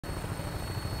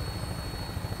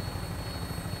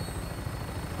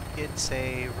it's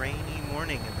a rainy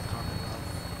morning in the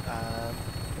Commonwealth.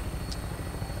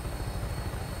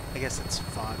 I guess it's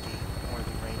foggy more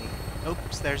than rainy.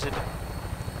 Oops, there's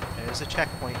a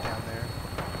checkpoint down there.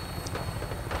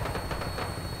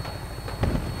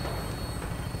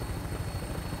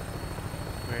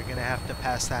 We're gonna have to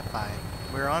pass that by.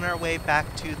 We're on our way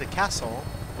back to the castle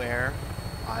where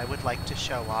I would like to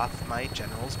show off my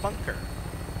general's bunker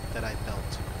that I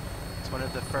built. It's one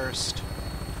of the first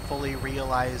fully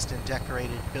realized and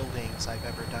decorated buildings I've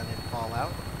ever done in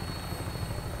Fallout.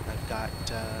 I've got,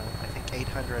 I think,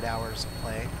 800 hours of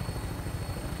play.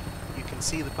 You can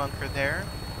see the bunker there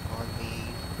on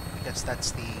the, I guess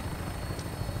that's the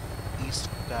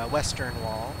western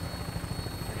wall.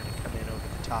 We're going to come in over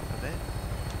the top of it.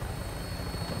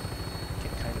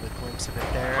 Get kind of a glimpse of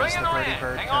it there as the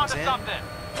vertibird comes in.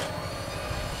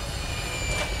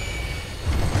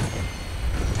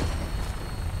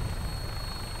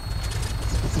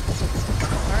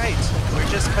 Alright, we're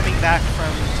just coming back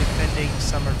from defending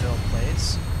Somerville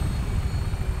Place.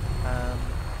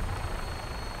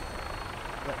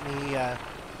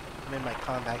 I'm in my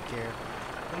combat gear.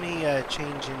 Let me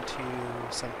change into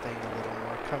something a little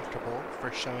more comfortable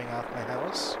for showing off my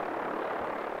house.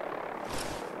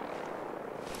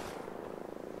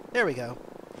 There we go.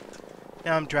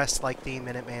 Now I'm dressed like the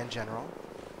Minuteman General.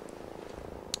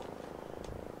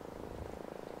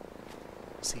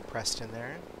 See Preston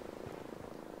there.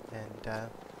 And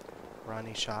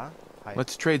Ronnie Shaw. Hi.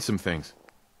 Let's trade some things.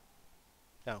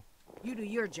 No. You do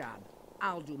your job.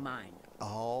 I'll do mine.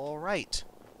 All right.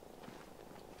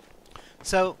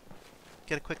 So,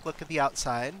 get a quick look at the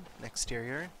outside,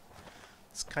 exterior.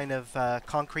 It's kind of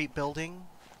concrete building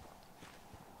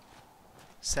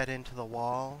set into the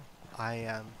wall.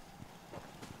 I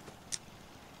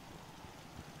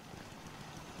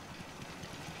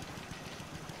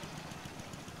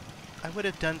would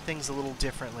have done things a little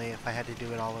differently if I had to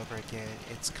do it all over again.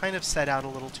 It's kind of set out a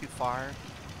little too far.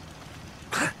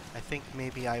 I think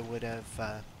maybe I would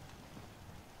have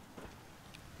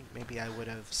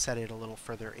set it a little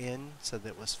further in so that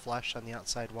it was flush on the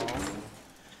outside wall.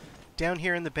 Down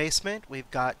here in the basement, we've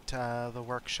got the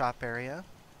workshop area.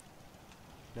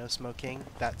 No smoking.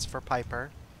 That's for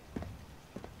Piper.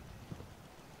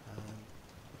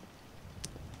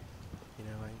 You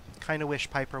know, I kind of wish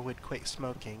Piper would quit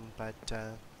smoking, but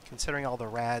considering all the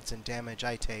rads and damage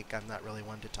I take, I'm not really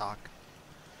one to talk.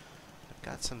 I've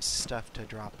got some stuff to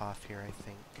drop off here, I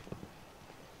think.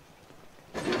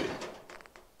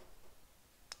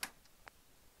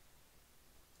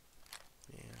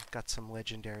 Got some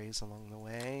legendaries along the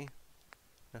way.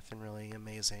 Nothing really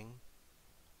amazing.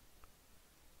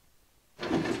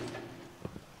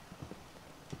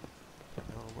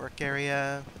 Work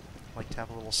area. I like to have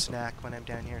a little snack when I'm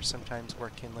down here, sometimes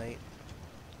working late.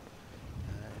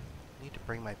 I need to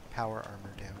bring my power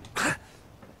armor down.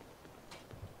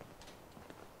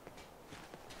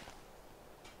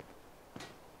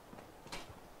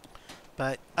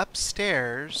 But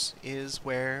upstairs is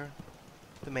where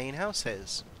the main house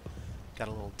is. Got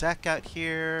a little deck out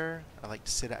here. I like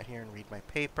to sit out here and read my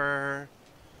paper.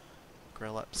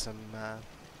 Grill up some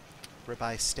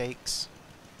ribeye steaks.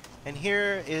 And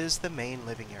here is the main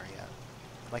living area.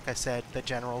 Like I said, the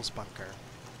general's bunker.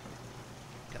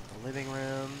 Got the living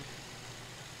room.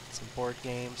 Some board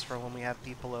games for when we have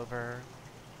people over.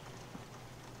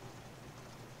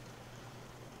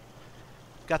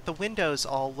 Got the windows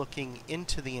all looking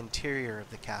into the interior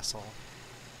of the castle.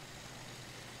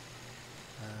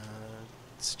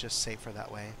 It's just safer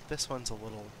that way. This one's a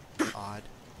little odd.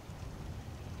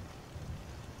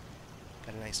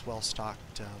 Got a nice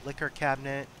well-stocked liquor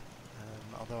cabinet,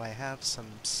 although I have some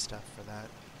stuff for that.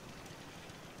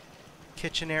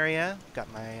 Kitchen area.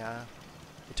 Got my...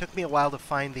 it took me a while to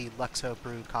find the Luxo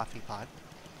Brew coffee pot.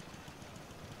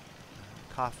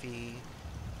 Coffee,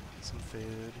 some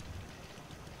food.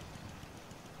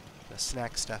 The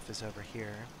snack stuff is over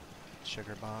here.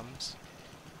 Sugar bombs.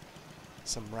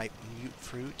 Some ripe mute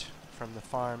fruit from the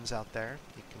farms out there.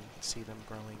 You can see them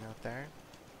growing out there.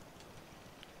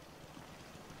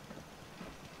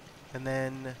 And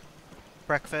then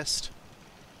breakfast.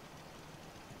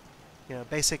 You know,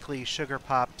 basically sugar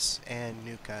pops and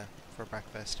Nuka for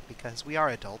breakfast because we are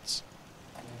adults.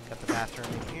 Got the bathroom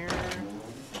in here.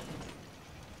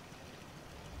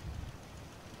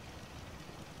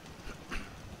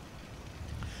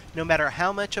 No matter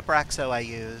how much Abraxo I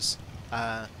use,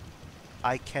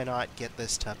 I cannot get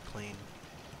this tub clean.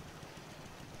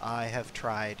 I have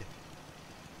tried.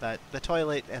 But the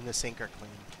toilet and the sink are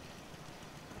clean.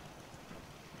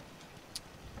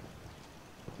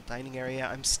 dining area.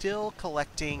 I'm still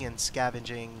collecting and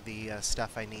scavenging the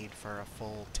stuff I need for a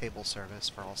full table service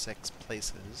for all 6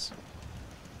 places.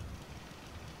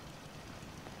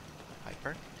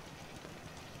 Piper.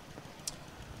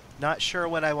 Not sure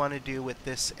what I want to do with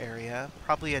this area.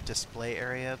 Probably a display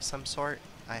area of some sort.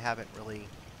 I haven't really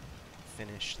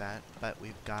finished that, but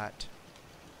we've got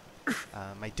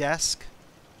my desk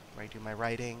where I do my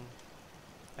writing.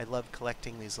 I love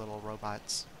collecting these little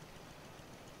robots.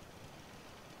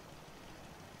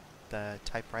 The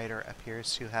typewriter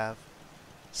appears to have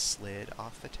slid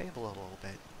off the table a little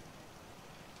bit.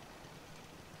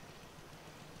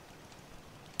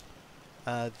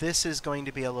 This is going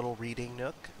to be a little reading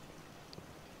nook.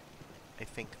 I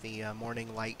think the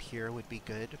morning light here would be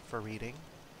good for reading.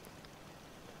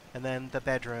 And then the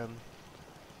bedroom,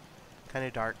 kind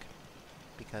of dark,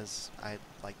 because I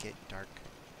like it dark.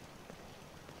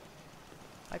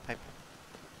 Hi, Piper.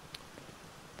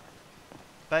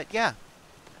 But yeah,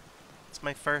 it's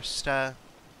my first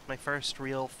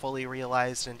real, fully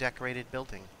realized and decorated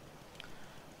building.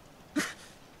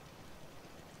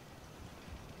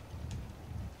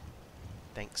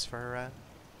 Thanks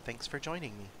for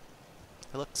joining me.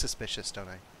 I look suspicious, don't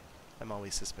I? I'm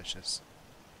always suspicious.